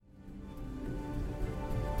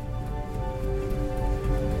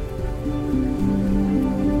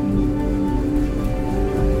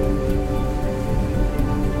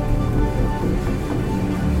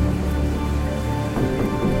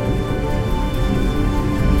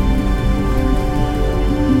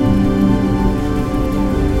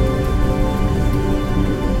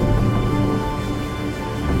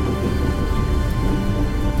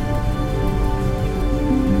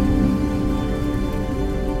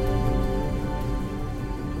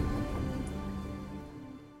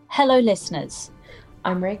Hello, listeners.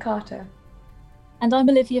 I'm Ray Carter. And I'm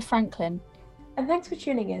Olivia Franklin. And thanks for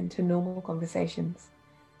tuning in to Normal Conversations.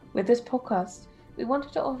 With this podcast, we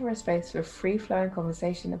wanted to offer a space for free-flowing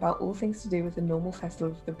conversation about all things to do with the Normal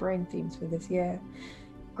Festival of the Brain themes for this year: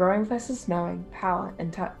 growing versus knowing, power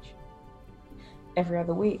and touch. Every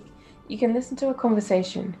other week, you can listen to a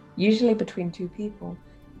conversation, usually between two people,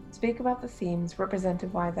 speak about the themes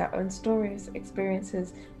represented by their own stories,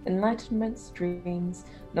 experiences, enlightenments, dreams,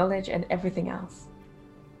 knowledge, and everything else.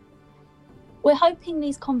 We're hoping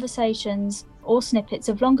these conversations, or snippets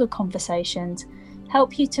of longer conversations,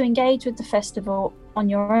 help you to engage with the festival on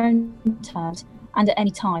your own terms and at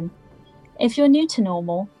any time. If you're new to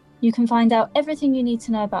Normal, you can find out everything you need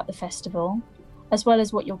to know about the festival, as well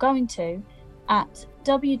as what you're going to, at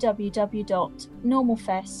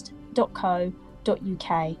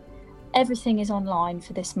www.normalfest.co.uk. Everything is online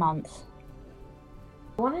for this month.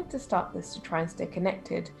 We wanted to start this to try and stay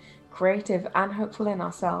connected, creative and hopeful in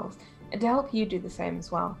ourselves, and to help you do the same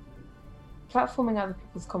as well. Platforming other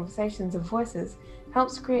people's conversations and voices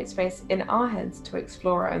helps create space in our heads to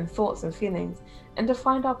explore our own thoughts and feelings and to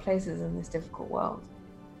find our places in this difficult world.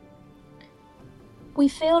 We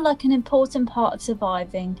feel like an important part of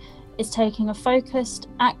surviving is taking a focused,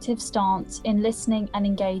 active stance in listening and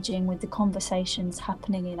engaging with the conversations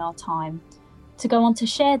happening in our time, to go on to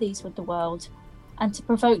share these with the world and to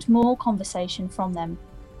provoke more conversation from them.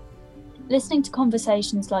 Listening to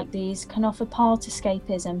conversations like these can offer part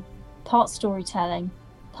escapism, part storytelling,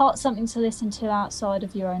 part something to listen to outside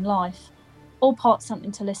of your own life, or part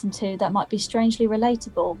something to listen to that might be strangely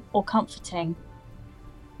relatable or comforting.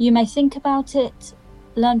 You may think about it,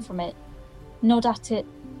 learn from it, nod at it,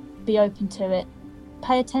 be open to it,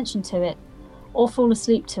 pay attention to it, or fall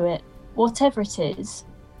asleep to it. Whatever it is,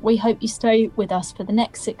 we hope you stay with us for the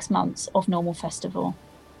next 6 months of Normal Festival.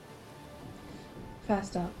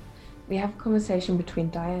 First up, we have a conversation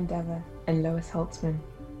between Diane Dever and Lois Holtzman.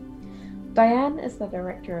 Diane is the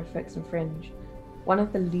director of Folkestone Fringe, one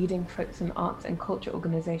of the leading Folkestone arts and culture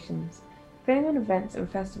organisations, putting on events and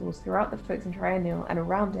festivals throughout the Folkestone Triennial and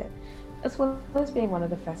around it, as well as being one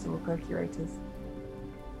of the festival co-curators.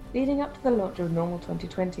 Leading up to the launch of Normal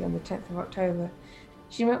 2020 on the 10th of October,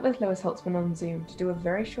 she met with Lois Holtzman on Zoom to do a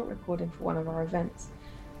very short recording for one of our events,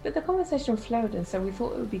 but the conversation flowed, and so we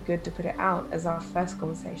thought it would be good to put it out as our first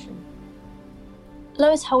conversation.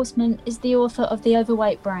 Lois Holtzman is the author of The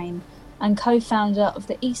Overweight Brain and co-founder of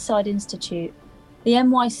the Eastside Institute, the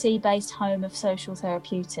NYC-based home of social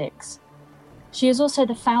therapeutics. She is also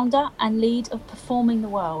the founder and lead of Performing the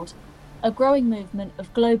World, a growing movement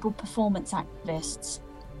of global performance activists.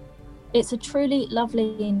 It's a truly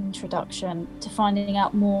lovely introduction to finding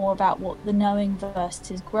out more about what the knowing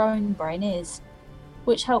versus growing brain is,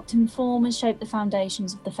 which helped inform and shape the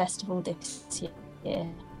foundations of the festival this year.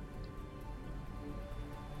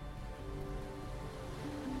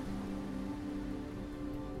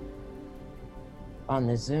 On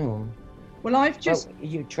the Zoom. Well, I've just...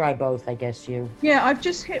 you try both, I guess you... Yeah, I've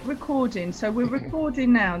just hit recording, so we're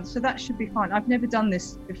recording now, so that should be fine. I've never done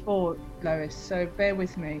this before, Lois, so bear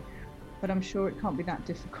with me, but I'm sure it can't be that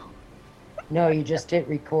difficult. No, you just hit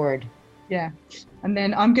record. Yeah, and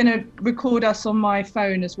then I'm going to record us on my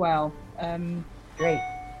phone as well. Great.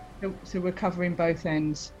 So we're covering both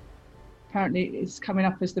ends. Apparently it's coming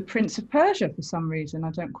up as the Prince of Persia for some reason.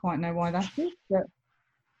 I don't quite know why that is, but...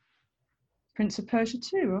 Prince of Persia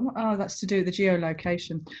 2. Oh, that's to do with the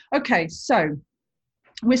geolocation. Okay, so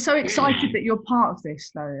we're so excited that you're part of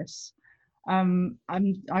this, Lois. I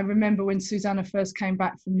remember when Susanna first came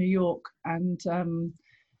back from New York, and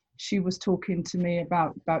she was talking to me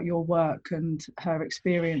about your work and her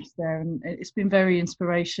experience there, and it's been very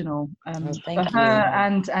inspirational for her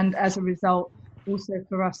and as a result also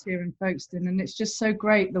for us here in Folkestone. And it's just so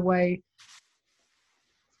great the way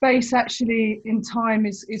space actually in time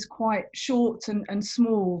is quite short and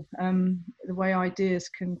small, the way ideas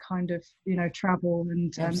can kind of travel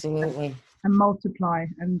and absolutely and multiply.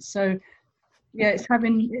 And so yeah, it's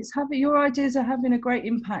having your ideas are having a great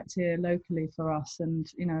impact here locally for us, and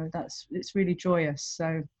it's really joyous.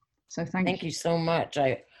 So thank you so much.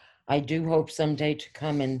 I do hope someday to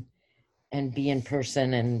come and be in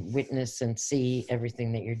person and witness and see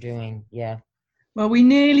everything that you're doing. Yeah. Well, we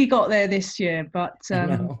nearly got there this year, but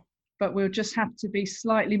we'll just have to be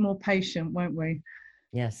slightly more patient, won't we?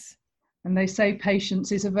 Yes. And they say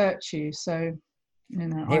patience is a virtue, so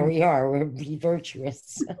there we are. We'll be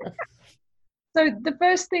virtuous. So the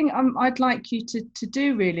first thing I'd like you to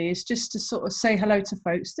do really is just to sort of say hello to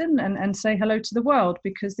Folkestone and say hello to the world,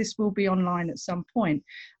 because this will be online at some point.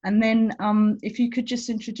 And then if you could just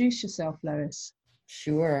introduce yourself, Lois.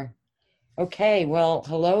 Sure. Okay, well,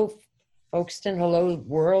 hello, Folkestone. Hello,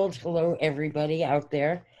 world. Hello, everybody out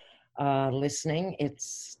there listening.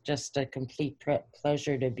 It's just a complete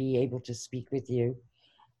pleasure to be able to speak with you.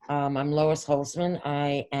 I'm Lois Holzman.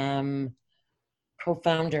 I am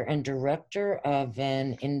co-founder and director of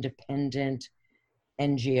an independent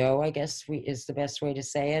NGO, I guess is the best way to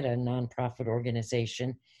say it, a nonprofit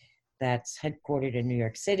organization that's headquartered in New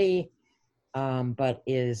York City, but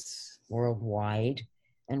is worldwide.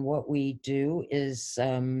 And what we do is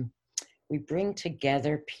we bring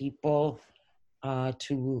together people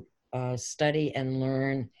to study and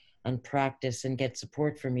learn and practice and get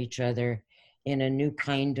support from each other in a new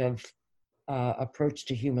kind of approach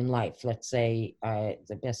to human life. Let's say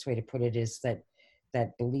the best way to put it is that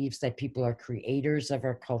believes that people are creators of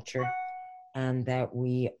our culture and that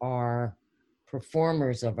we are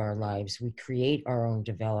performers of our lives. We create our own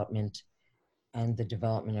development and the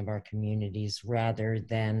development of our communities rather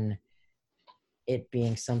than it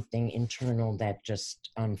being something internal that just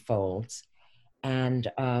unfolds. And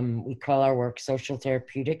we call our work social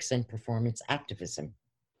therapeutics and performance activism.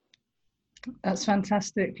 That's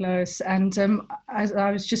fantastic, Lois. And as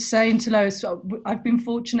I was just saying to Lois, I've been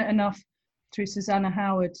fortunate enough through Susanna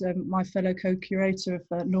Howard, my fellow co-curator of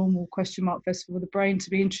Normal Festival of the Brain, to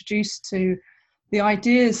be introduced to the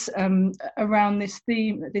ideas around this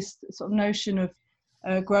theme, this sort of notion of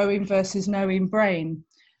growing versus knowing brain,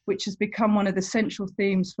 which has become one of the central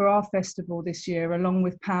themes for our festival this year, along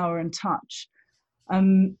with power and touch.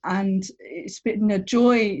 And it's been a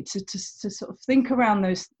joy to sort of think around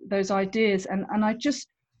those ideas. And I just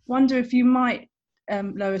wonder if you might,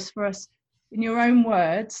 Lois, for us, in your own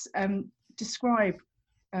words, describe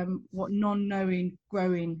what non-knowing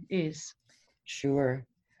growing is. Sure.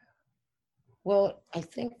 Well, I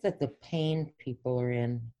think that the pain people are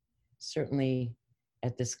in, certainly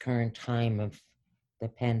at this current time of the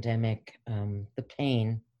pandemic, the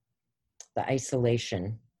pain, the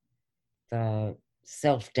isolation, the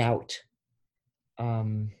self-doubt,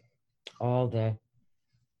 all the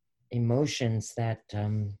emotions that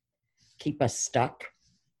keep us stuck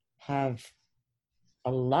have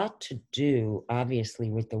a lot to do,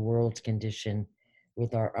 obviously, with the world's condition,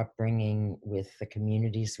 with our upbringing, with the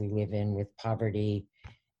communities we live in, with poverty,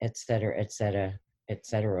 et cetera, et cetera, et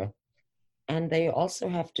cetera. And they also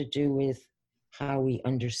have to do with how we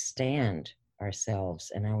understand ourselves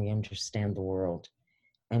and how we understand the world.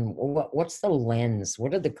 And what's the lens?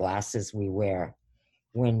 What are the glasses we wear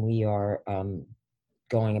when we are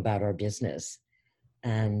going about our business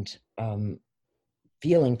and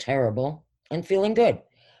feeling terrible and feeling good?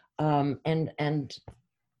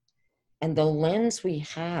 And the lens we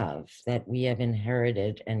have that we have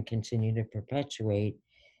inherited and continue to perpetuate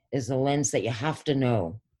is a lens that you have to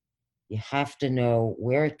know. You have to know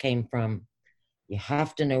where it came from. You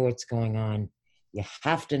have to know what's going on. You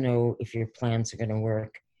have to know if your plans are going to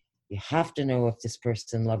work. You have to know if this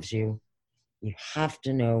person loves you. You have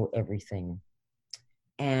to know everything.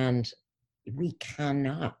 And we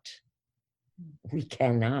cannot. We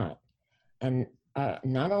cannot. And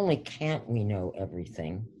not only can't we know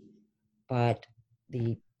everything, but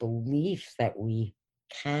the belief that we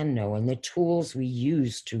can know and the tools we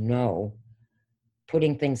use to know,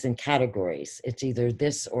 putting things in categories. It's either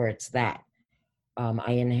this or it's that.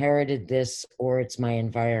 I inherited this or it's my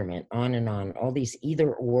environment, on and on. All these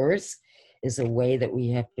either ors is a way that we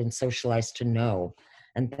have been socialized to know.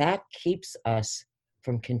 And that keeps us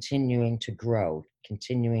from continuing to grow,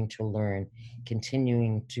 continuing to learn,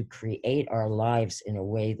 continuing to create our lives in a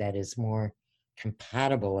way that is more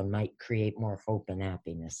compatible and might create more hope and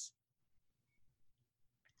happiness.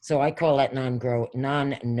 So I call that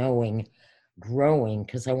non-knowing growing,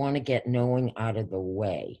 because I want to get knowing out of the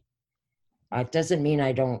way. It doesn't mean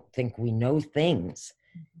I don't think we know things.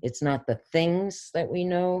 It's not the things that we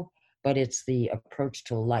know, but it's the approach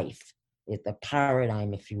to life, the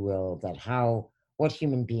paradigm, if you will, that what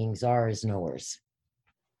human beings are as knowers.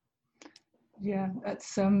 Yeah,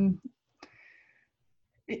 that's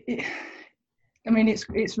I mean,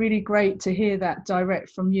 it's really great to hear that direct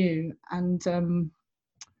from you, and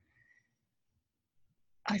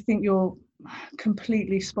I think you're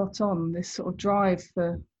completely spot on. This sort of drive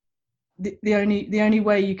for the only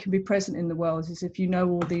way you can be present in the world is if you know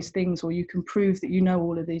all these things, or you can prove that you know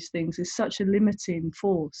all of these things, is such a limiting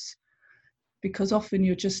force, because often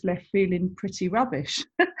you're just left feeling pretty rubbish.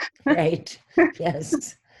 Right.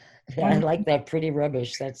 Yes. I like that, pretty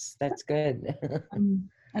rubbish. That's good.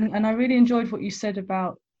 And I really enjoyed what you said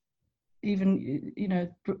about even,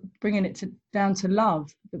 bringing it down to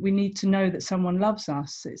love, that we need to know that someone loves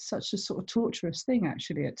us. It's such a sort of torturous thing,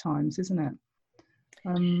 actually, at times, isn't it?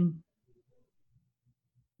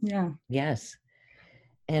 Yeah. Yes.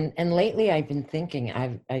 And lately I've been thinking,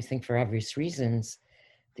 I think for obvious reasons,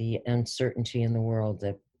 the uncertainty in the world,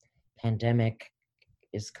 the pandemic,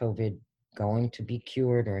 is COVID going to be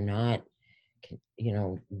cured or not? You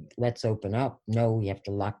know, let's open up. No, we have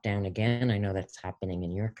to lock down again. I know that's happening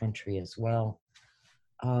in your country as well.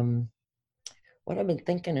 What I've been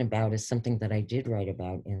thinking about is something that I did write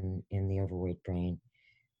about in The Overweight Brain,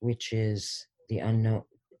 which is the unknown,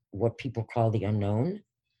 what people call the unknown.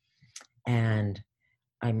 And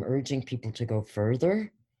I'm urging people to go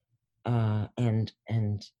further, and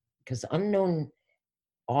because unknown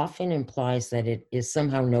often implies that it is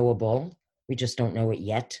somehow knowable. We just don't know it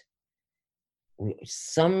yet.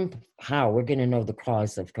 Somehow we're going to know the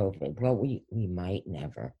cause of COVID. Well, we might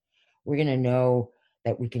never. We're going to know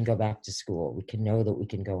that we can go back to school. We can know that we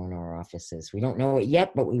can go in our offices. We don't know it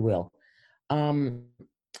yet, but we will. And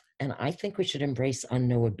I think we should embrace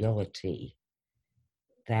unknowability,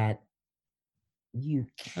 that you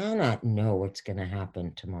cannot know what's going to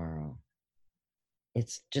happen tomorrow.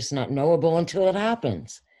 It's just not knowable until it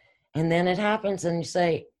happens. And then it happens and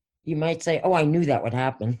you might say, oh, I knew that would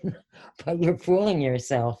happen, but you're fooling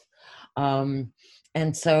yourself. And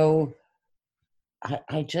so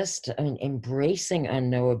I just embracing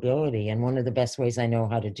unknowability. And one of the best ways I know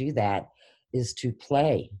how to do that is to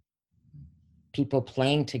play. People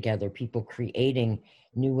playing together, people creating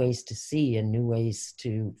new ways to see and new ways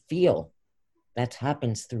to feel. That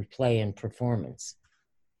happens through play and performance.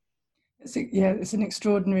 It's an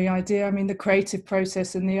extraordinary idea. I mean, the creative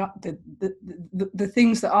process and the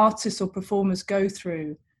things that artists or performers go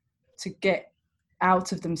through to get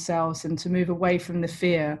out of themselves and to move away from the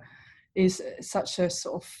fear is such a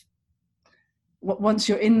sort of, once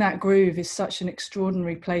you're in that groove, is such an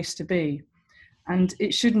extraordinary place to be. And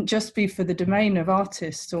it shouldn't just be for the domain of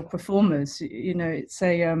artists or performers. You know, it's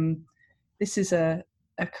this is a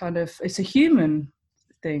kind of, it's a human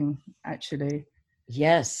thing, actually.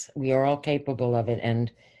 Yes, we are all capable of it.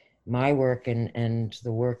 And my work and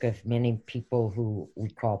the work of many people who we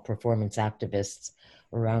call performance activists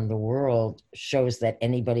around the world shows that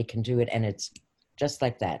anybody can do it. And it's just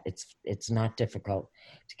like that. It's not difficult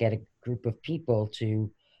to get a group of people to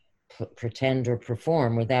pretend or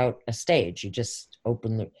perform without a stage. You just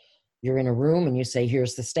you're in a room and you say,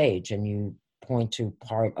 here's the stage, and you point to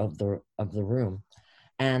part of the room.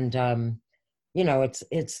 And, you know,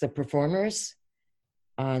 it's the performers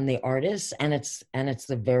and the artists, and it's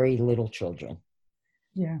the very little children.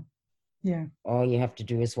 Yeah. Yeah. All you have to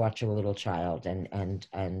do is watch a little child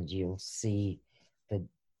and you'll see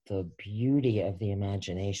the beauty of the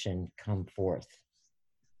imagination come forth.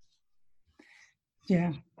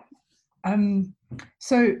 Yeah.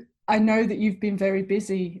 So I know that you've been very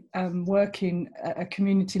busy working at a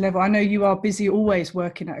community level. I know you are busy always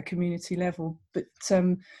working at a community level, but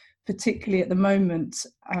particularly at the moment,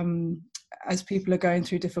 as people are going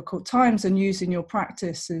through difficult times, and using your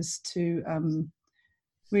practices to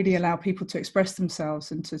really allow people to express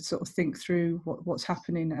themselves and to sort of think through what's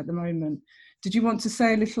happening at the moment. Did you want to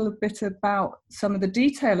say a little bit about some of the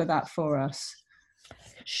detail of that for us?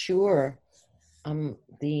 Sure.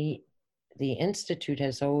 The Institute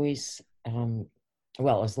has always,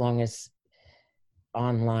 well, as long as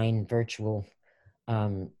online virtual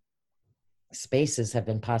spaces have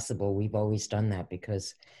been possible, we've always done that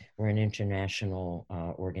because we're an international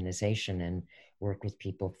organization and work with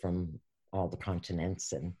people from all the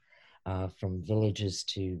continents and from villages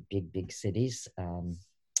to big cities.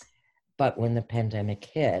 But when the pandemic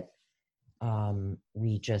hit,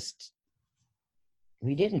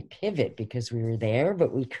 we didn't pivot because we were there,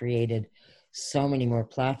 but we created so many more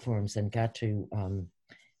platforms and got to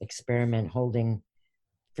experiment holding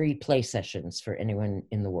free play sessions for anyone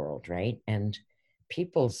in the world, right? And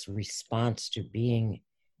people's response to being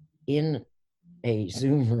in a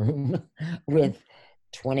Zoom room with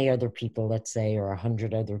 20 other people, let's say, or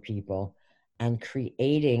 100 other people, and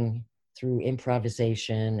creating through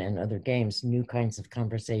improvisation and other games, new kinds of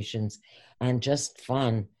conversations and just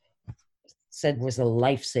fun, said was a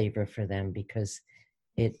lifesaver for them, because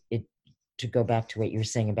it to go back to what you were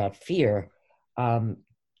saying about fear,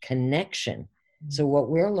 connection. So what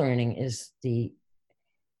we're learning is the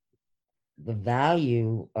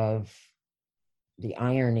value of the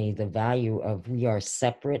irony, the value of we are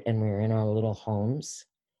separate and we're in our little homes,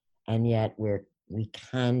 and yet we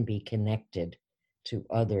can be connected to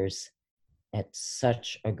others at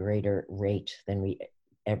such a greater rate than we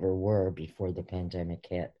ever were before the pandemic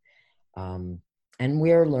hit. And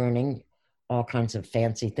we're learning all kinds of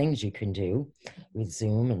fancy things you can do with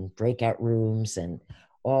Zoom and breakout rooms and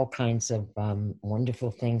all kinds of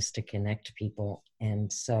wonderful things to connect people.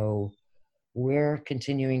 And so we're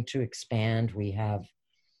continuing to expand. We have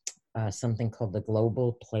something called the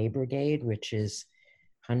Global Play Brigade, which is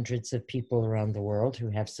hundreds of people around the world who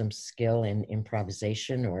have some skill in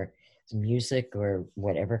improvisation or music or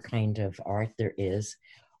whatever kind of art there is,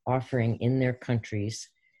 offering in their countries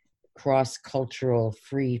cross-cultural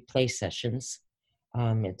free play sessions.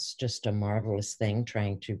 It's just a marvelous thing,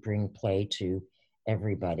 trying to bring play to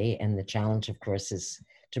everybody. And the challenge, of course, is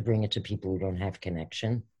to bring it to people who don't have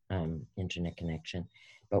connection, internet connection.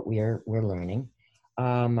 But we're learning.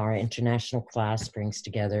 Our international class brings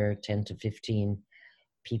together 10 to 15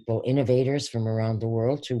 people, innovators from around the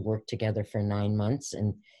world, to work together for 9 months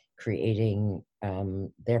and creating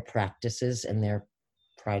their practices and their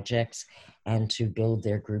projects, and to build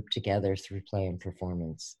their group together through play and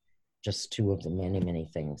performance. Just two of the many, many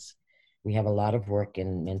things. We have a lot of work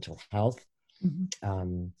in mental health,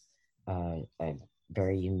 a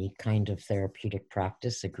very unique kind of therapeutic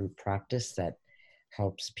practice, a group practice that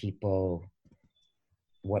helps people,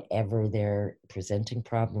 whatever their presenting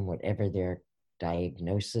problem, whatever their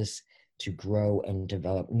diagnosis, to grow and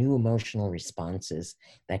develop new emotional responses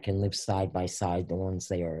that can live side by side the ones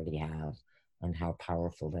they already have, and how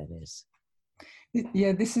powerful that is.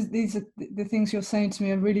 Yeah, these are the things you're saying to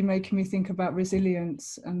me are really making me think about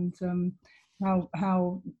resilience, and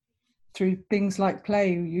how through things like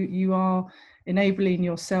play you are enabling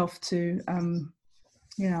yourself to I'm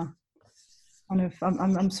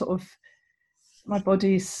sort of, my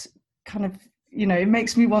body's kind of, it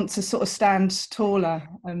makes me want to sort of stand taller,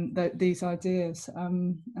 these ideas,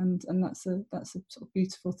 and that's a sort of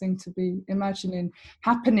beautiful thing to be imagining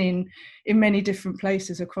happening in many different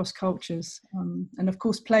places across cultures, and of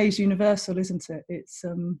course play is universal, isn't it? It's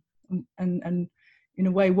and in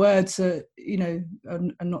a way words are are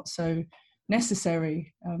not so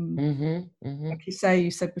necessary, like you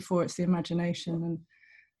said before, it's the imagination, and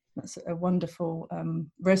that's a wonderful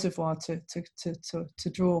reservoir to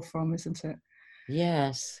draw from, isn't it?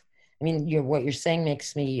 Yes, I mean, what you're saying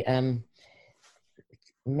makes me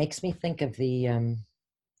think of the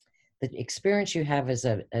experience you have as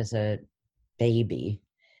a baby,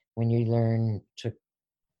 when you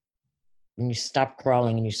stop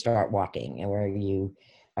crawling and you start walking, or you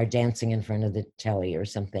are dancing in front of the telly or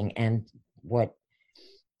something, and what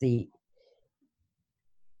the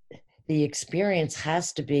experience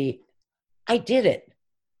has to be, I did it.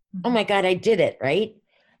 Oh my God, I did it, right?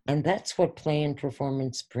 And that's what play and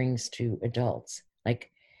performance brings to adults. Like,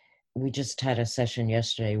 we just had a session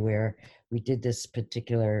yesterday where we did this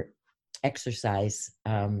particular exercise,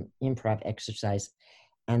 improv exercise.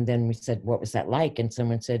 And then we said, what was that like? And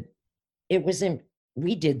someone said,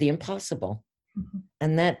 we did the impossible.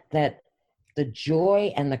 And that the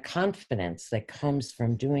joy and the confidence that comes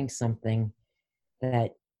from doing something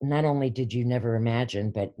that not only did you never imagine,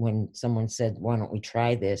 but when someone said, why don't we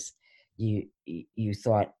try this? You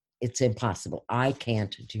thought, it's impossible. I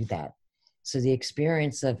can't do that. So the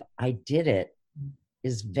experience of I did it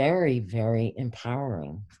is very, very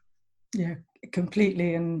empowering. Yeah,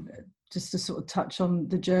 completely. And just to sort of touch on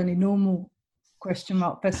the Journey Normal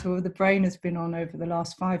Festival the Brain has been on over the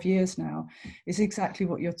last 5 years now, is exactly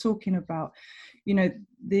what you're talking about. The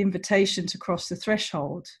invitation to cross the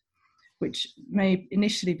threshold, which may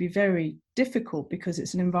initially be very difficult because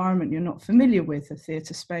it's an environment you're not familiar with, a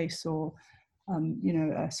theatre space, or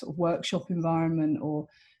a sort of workshop environment, or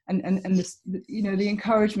and this, the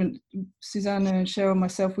encouragement, Susanna and Cheryl and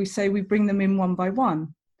myself, we say we bring them in one by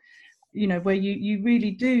one, where you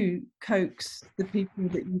really do coax the people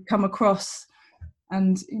that you come across,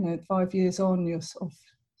 and 5 years on, you're sort of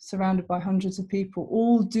surrounded by hundreds of people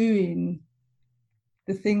all doing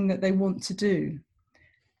the thing that they want to do.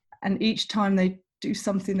 And each time they do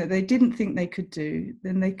something that they didn't think they could do,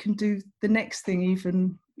 then they can do the next thing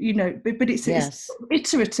even, but it's an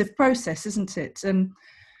iterative process, isn't it? And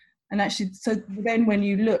actually, so then when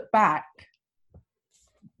you look back,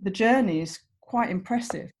 the journey is quite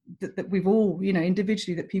impressive that we've all,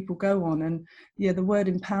 individually, that people go on. And yeah, the word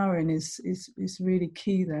empowering is really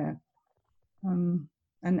key there.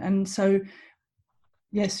 And so,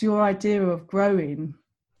 yes, your idea of growing,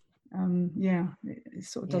 it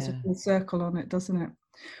sort of does a full circle on it, doesn't it?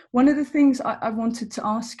 One of the things I wanted to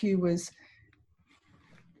ask you was,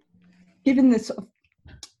 given the sort of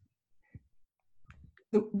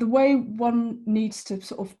the way one needs to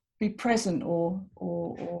sort of be present or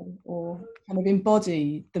kind of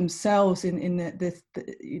embody themselves in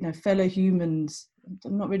the fellow humans.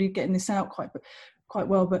 I'm not really getting this out quite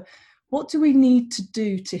well, but what do we need to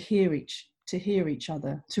do to hear each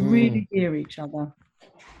other, to really hear each other?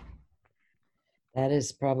 That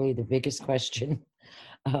is probably the biggest question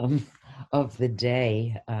of the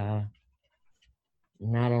day.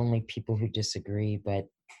 not only people who disagree, but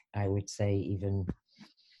I would say even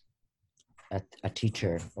a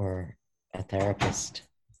teacher or a therapist.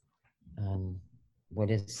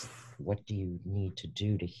 What do you need to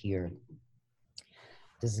do to hear?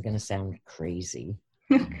 This is going to sound crazy.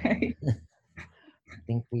 Okay. I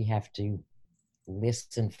think we have to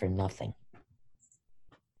listen for nothing.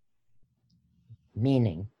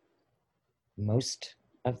 Meaning, most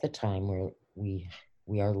of the time we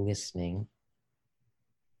are listening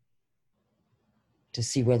to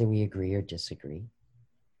see whether we agree or disagree.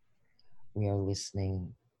 We are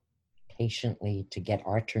listening patiently to get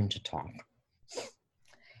our turn to talk.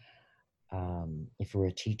 If we're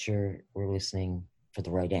a teacher, we're listening for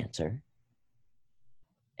the right answer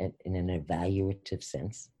in an evaluative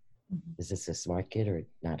sense. Mm-hmm. Is this a smart kid or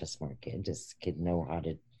not a smart kid? Does this kid know how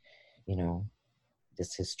to,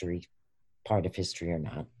 this history, part of history or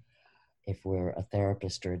not? If we're a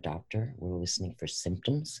therapist or a doctor, we're listening for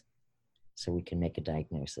symptoms so we can make a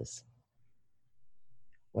diagnosis.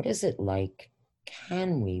 What is it like?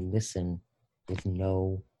 Can we listen with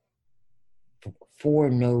for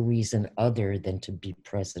no reason other than to be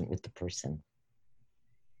present with the person?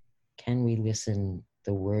 Can we listen?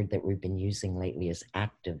 The word that we've been using lately is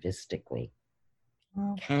activistically.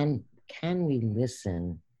 Wow. Can we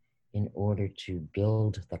listen in order to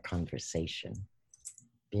build the conversation,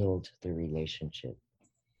 build the relationship?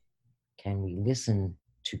 Can we listen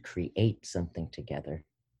to create something together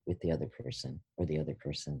with the other person or the other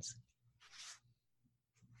persons?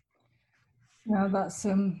 Now that's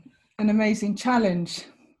an amazing challenge.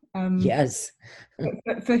 Yes.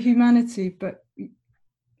 for humanity, but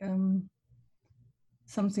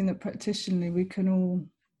something that practitionally we can all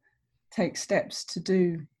take steps to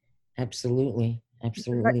do. Absolutely.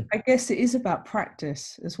 Absolutely. I guess it is about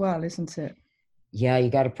practice as well, isn't it? Yeah, you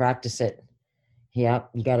got to practice it. Yeah,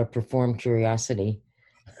 you got to perform curiosity.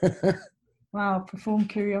 Wow, perform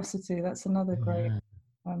curiosity. That's another great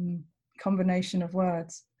combination of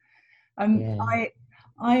words. Yeah.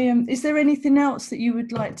 Is there anything else that you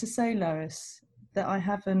would like to say, Lois, that I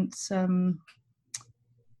haven't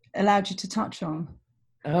allowed you to touch on?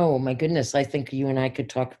 Oh my goodness, I think you and I could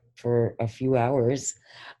talk for a few hours.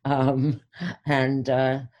 And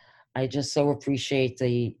I just so appreciate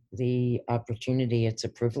the opportunity. It's a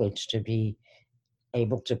privilege to be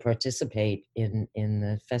able to participate in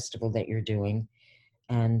the festival that you're doing.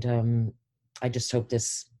 And I just hope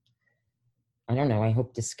I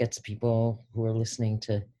hope this gets people who are listening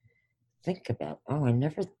to think about, I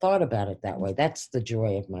never thought about it that way. That's the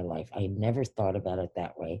joy of my life. I never thought about it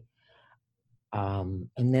that way. And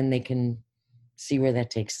then they can see where that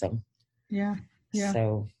takes them. Yeah.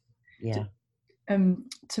 So, yeah.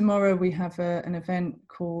 Tomorrow we have an event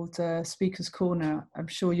called Speaker's Corner. I'm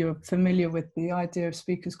sure you're familiar with the idea of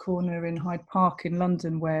Speaker's Corner in Hyde Park in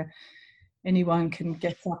London, where anyone can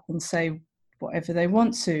get up and say whatever they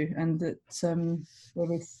want to, and that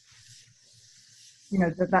there is,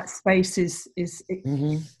 that space is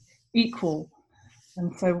Mm-hmm. equal.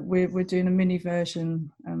 And so we're doing a mini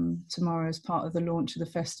version tomorrow as part of the launch of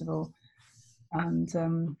the festival, and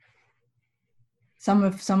some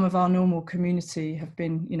of our normal community have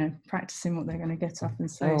been practicing what they're going to get up and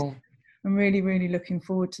say. Oh. I'm really, really looking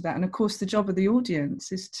forward to that. And of course the job of the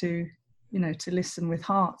audience is to listen with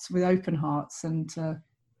open hearts and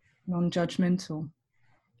non-judgmental.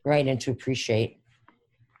 Right, and to appreciate,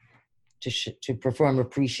 to perform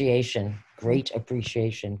appreciation, great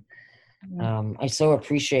appreciation. Yeah. I so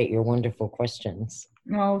appreciate your wonderful questions.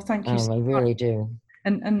 Oh, thank you so I really do.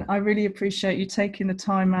 And I really appreciate you taking the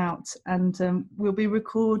time out. And we'll be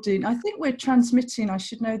recording. I think we're transmitting. I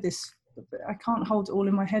should know this, but I can't hold it all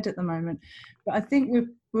in my head at the moment. But I think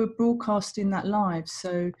we're broadcasting that live.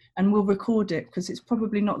 And we'll record it because it's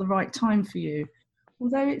probably not the right time for you.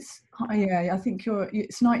 Although I think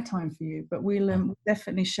it's nighttime for you. But we'll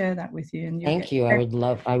definitely share that with you. And thank you.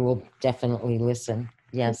 I will definitely listen.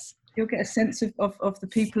 Yes. You'll get a sense of the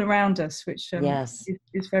people around us, which yes.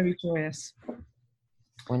 is very joyous.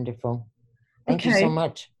 Wonderful. Thank you so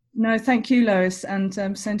much. No, thank you, Lois,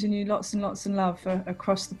 and sending you lots and lots of love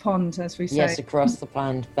across the pond, as we say. Yes, across the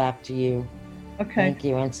pond. Back to you. Okay. Thank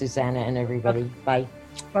you, and Susanna and everybody. Bye.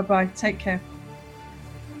 Bye-bye. Take care.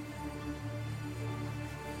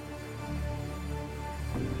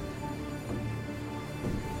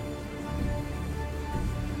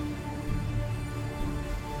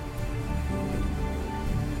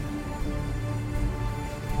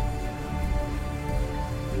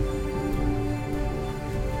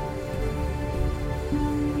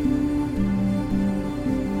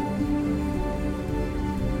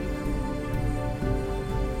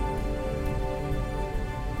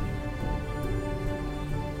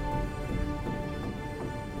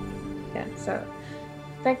 So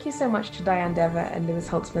thank you so much to Diane Dever and Lewis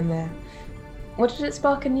Holtzman there. What did it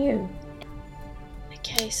spark in you?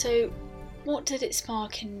 Okay, so what did it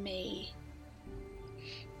spark in me?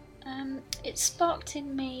 It sparked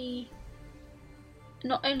in me,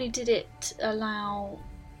 not only did it allow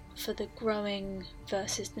for the growing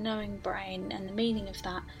versus the knowing brain and the meaning of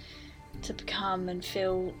that to become and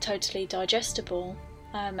feel totally digestible,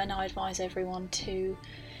 and I advise everyone to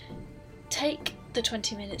take the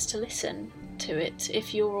 20 minutes to listen to it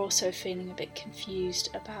if you're also feeling a bit confused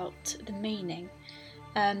about the meaning.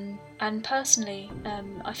 And personally,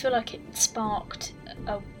 I feel like it sparked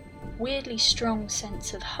a weirdly strong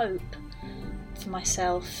sense of hope for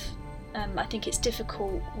myself. I think it's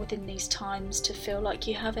difficult within these times to feel like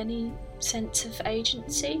you have any sense of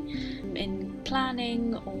agency in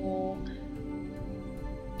planning or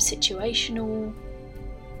situational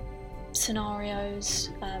scenarios,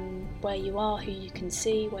 where you are, who you can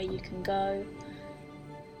see, where you can go,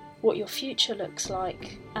 what your future looks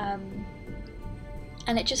like.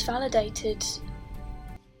 And it just validated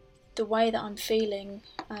the way that I'm feeling,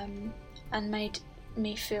 and made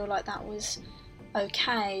me feel like that was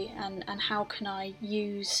okay, and how can I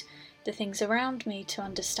use the things around me to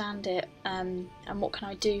understand it, and what can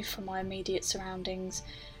I do for my immediate surroundings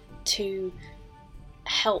to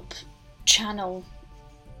help channel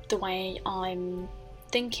the way I'm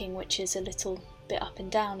thinking, which is a little bit up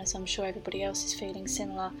and down, as I'm sure everybody else is feeling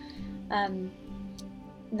similar.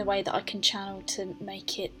 The way that I can channel to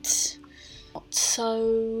make it not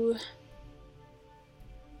so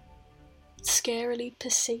scarily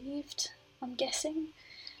perceived, I'm guessing.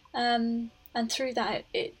 And through that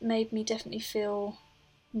it made me definitely feel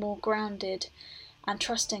more grounded and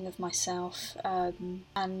trusting of myself,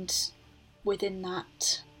 and within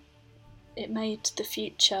that it made the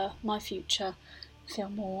future, my future, feel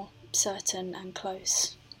more certain and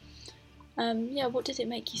close. What did it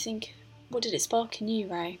make you think? What did it spark in you,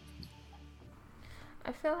 Ray?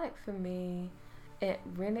 I feel like for me, it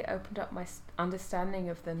really opened up my understanding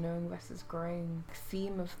of the knowing versus growing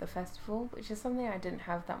theme of the festival, which is something I didn't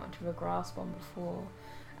have that much of a grasp on before.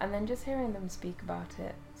 And then just hearing them speak about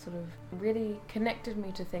it sort of really connected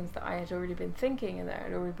me to things that I had already been thinking and that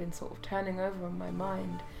had already been sort of turning over in my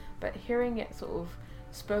mind. But hearing it sort of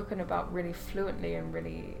spoken about really fluently and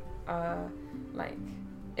really,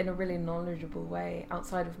 in a really knowledgeable way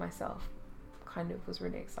outside of myself, kind of was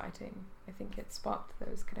really exciting. I think it sparked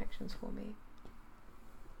those connections for me.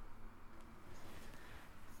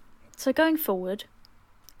 So going forward,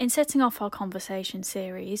 in setting off our conversation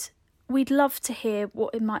series, we'd love to hear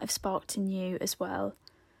what it might have sparked in you as well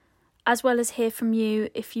as hear from you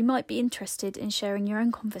if you might be interested in sharing your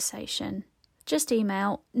own conversation. Just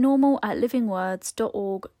email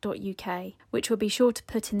normal@livingwords.org.uk, which we'll be sure to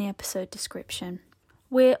put in the episode description.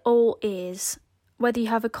 We're all ears. Whether you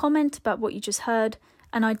have a comment about what you just heard,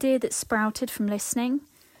 an idea that sprouted from listening,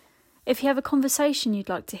 if you have a conversation you'd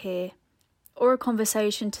like to hear, or a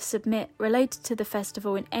conversation to submit related to the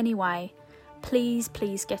festival in any way, please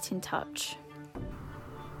get in touch.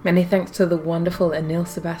 Many thanks to the wonderful Anil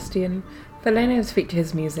Sebastian for letting us feature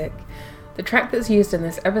his music. The track that's used in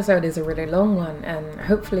this episode is a really long one, and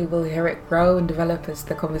hopefully we'll hear it grow and develop as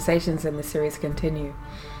the conversations in the series continue.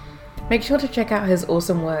 Make sure to check out his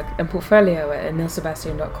awesome work and portfolio at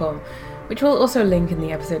anilsebastian.com, which we'll also link in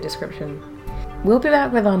the episode description. We'll be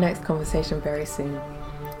back with our next conversation very soon.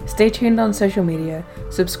 Stay tuned on social media,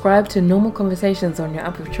 subscribe to Normal Conversations on your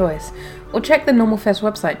app of choice, or check the Normal Fest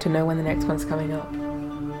website to know when the next one's coming up.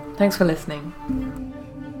 Thanks for listening.